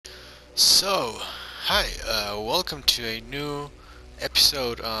So, hi, welcome to a new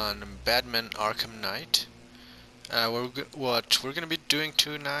episode on Batman Arkham Knight. What we're gonna be doing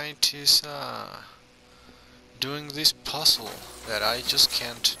tonight is doing this puzzle that I just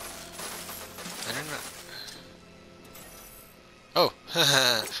can't. I don't know. Oh,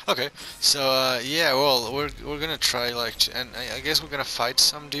 okay. So yeah, well, we're gonna try and I guess we're gonna fight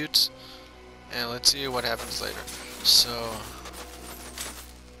some dudes, and let's see what happens later. So.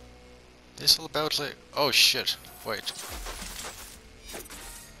 This all about like, oh shit, wait.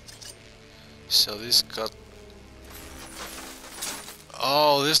 So this got,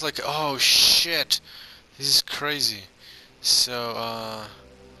 oh, this like, oh shit, this is crazy. So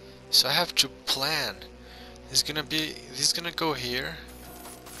so I have to plan. This is gonna go here,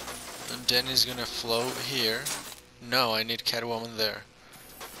 and then it's gonna flow here. No, I need Catwoman there.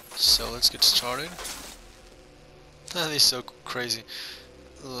 So let's get started. That is so crazy.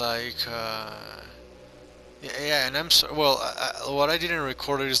 Like, yeah, and I'm so well. What I didn't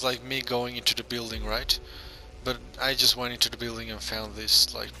record is like me going into the building, right? But I just went into the building and found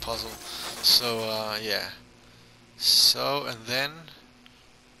this like puzzle. So yeah. So and then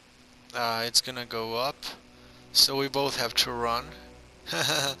it's gonna go up. So we both have to run.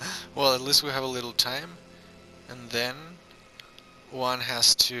 Well, at least we have a little time. And then one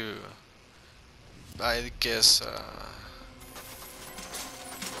has to, I guess,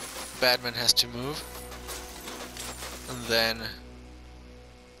 Batman has to move. And then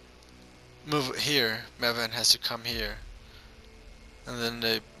move here. Batman has to come here, and then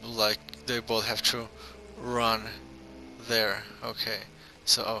they both have to run there. Okay.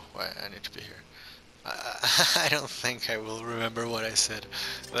 So wait, I need to be here. I don't think I will remember what I said,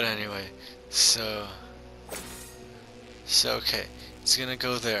 but anyway. So okay, it's gonna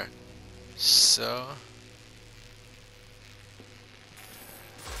go there. So.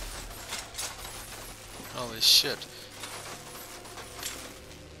 Holy shit.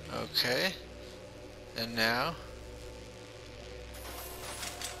 Okay. And now?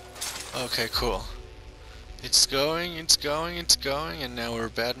 Okay, cool. It's going, and now we're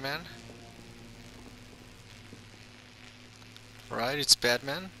Batman. Right, it's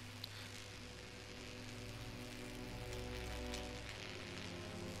Batman.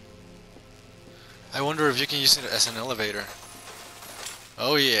 I wonder if you can use it as an elevator.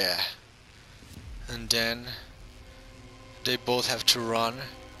 Oh yeah. And then they both have to run.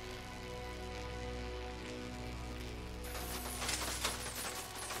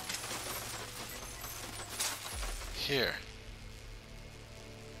 Here.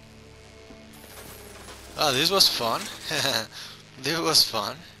 Oh, this was fun. This was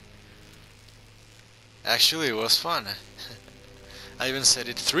fun. Actually, it was fun. I even said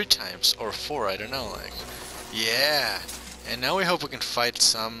it 3 times or 4, I don't know, like. Yeah. And now we hope we can fight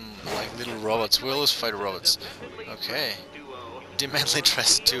some like little robots. We always fight robots. Okay. Demandly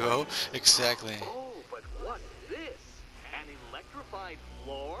dressed duo. Exactly. Oh, but what's this? An electrified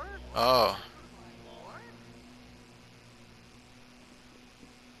floor? Oh.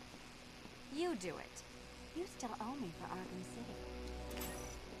 You do it. You still owe me for Arkham City.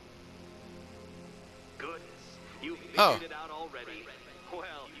 Goodness, you figured Oh. it out already.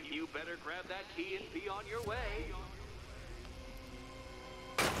 Well, you better grab that key and be on your way.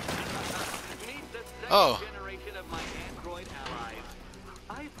 Meet the second generation of my android allies.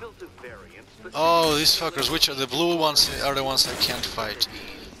 I've built a variant Oh, these fuckers. Which are the blue ones? Are the ones I can't fight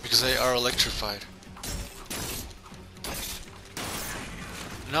because they are electrified.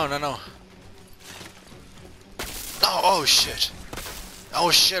 No, no, no. Oh, oh shit.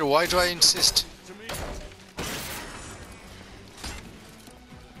 Oh shit. Why do I insist?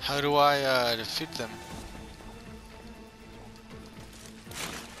 How do I defeat them?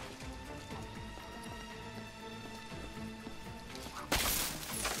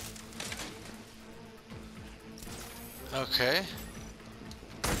 Okay.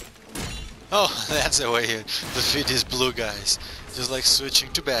 Oh, that's the way you defeat these blue guys. Just like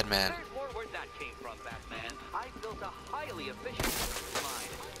switching to Batman. There's more where that came from, Batman. I built a highly efficient line.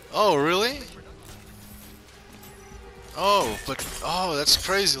 Oh, really? Oh, but oh, that's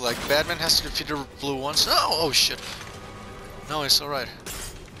crazy. Like Batman has to defeat the blue ones. Oh, oh shit. No, it's all right.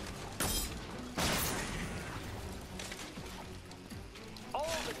 All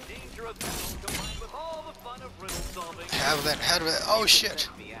the danger of battle combined with all the fun of riddle solving. Have that. Oh shit.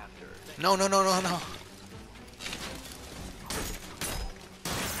 Me after. No, no, no, no, no.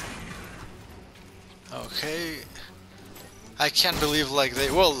 Okay. I can't believe like they.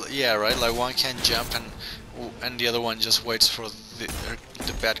 Well, yeah, right. Like one can jump and the other one just waits for the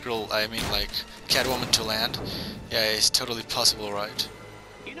Batgirl. I mean, like Catwoman to land. Yeah, it's totally possible, right?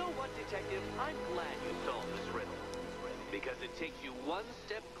 You know know what, Detective? I'm glad you solved this riddle. Because it takes you one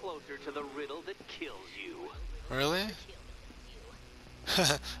step closer to the riddle that kills you. Really?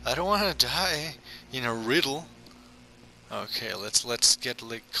 I don't want to die in a riddle. Okay, let's get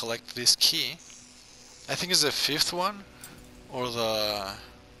like collect this key. I think it's the fifth one or the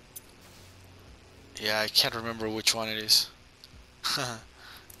yeah, I can't remember which one it is.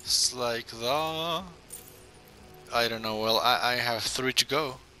 It's like the I don't know. Well, I have 3 to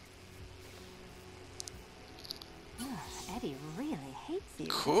go. Ugh, Eddie really hates you.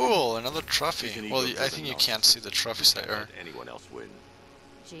 Cool, another He's trophy. an Well, I ego-driven think you narcissist. can't see the trophies I Can't earn. let anyone else win.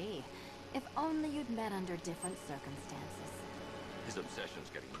 Gee, if only you'd met under different circumstances. His obsession's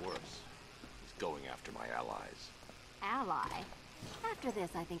getting worse. He's going after my allies. Ally. After this,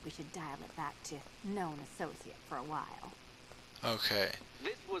 I think we should dial it back to known associate for a while. Okay.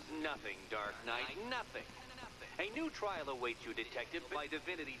 This was nothing, Dark Knight, nothing. A new trial awaits you, Detective, by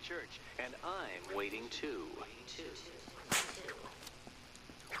Divinity Church, and I'm waiting too.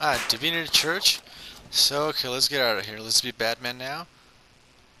 Ah, Divinity Church. So okay, let's get out of here. Let's be Batman now.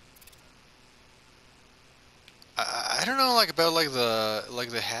 I don't know like about like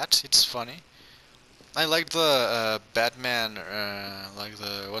the hat. It's funny. I like the Batman like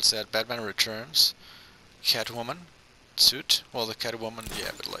the what's that? Batman Returns, Catwoman suit. Well, the Catwoman,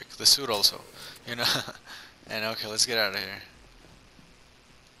 yeah, but like the suit also, you know. And okay, let's get out of here.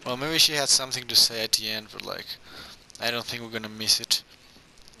 Well, maybe she had something to say at the end, but like I don't think we're gonna miss it.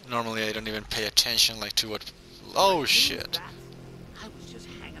 Normally, I don't even pay attention like to what. Oh shit! I was just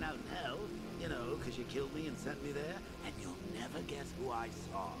hanging out in hell, you know, because you killed me and sent me there, and you'll never guess who I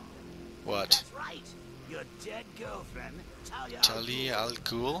saw. What? That's right, your dead girlfriend, Talia. Talia al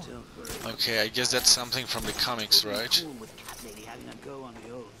Ghul? Don't worry. Okay, I guess that's something from the comics, right? Cool with Cat Lady having a go on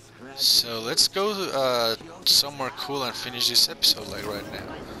the old scratch. So let's go somewhere cool and finish this episode like right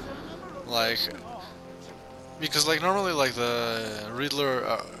now. Like, because like normally like the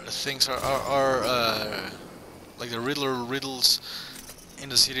Riddler things are like the Riddler riddles in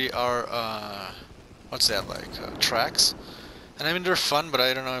the city are what's that like tracks? And I mean they're fun, but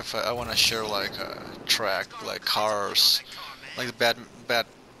I don't know if I want to share like a track like cars, like the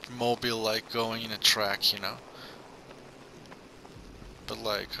Batmobile like going in a track, you know. But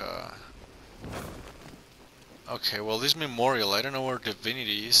like okay, well this memorial, I don't know where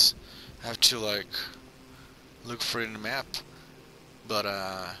Divinity is. I have to like look for it in the map. But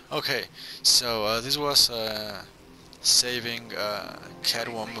okay, so this was saving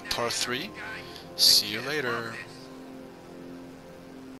Catwoman Part 3. See you later.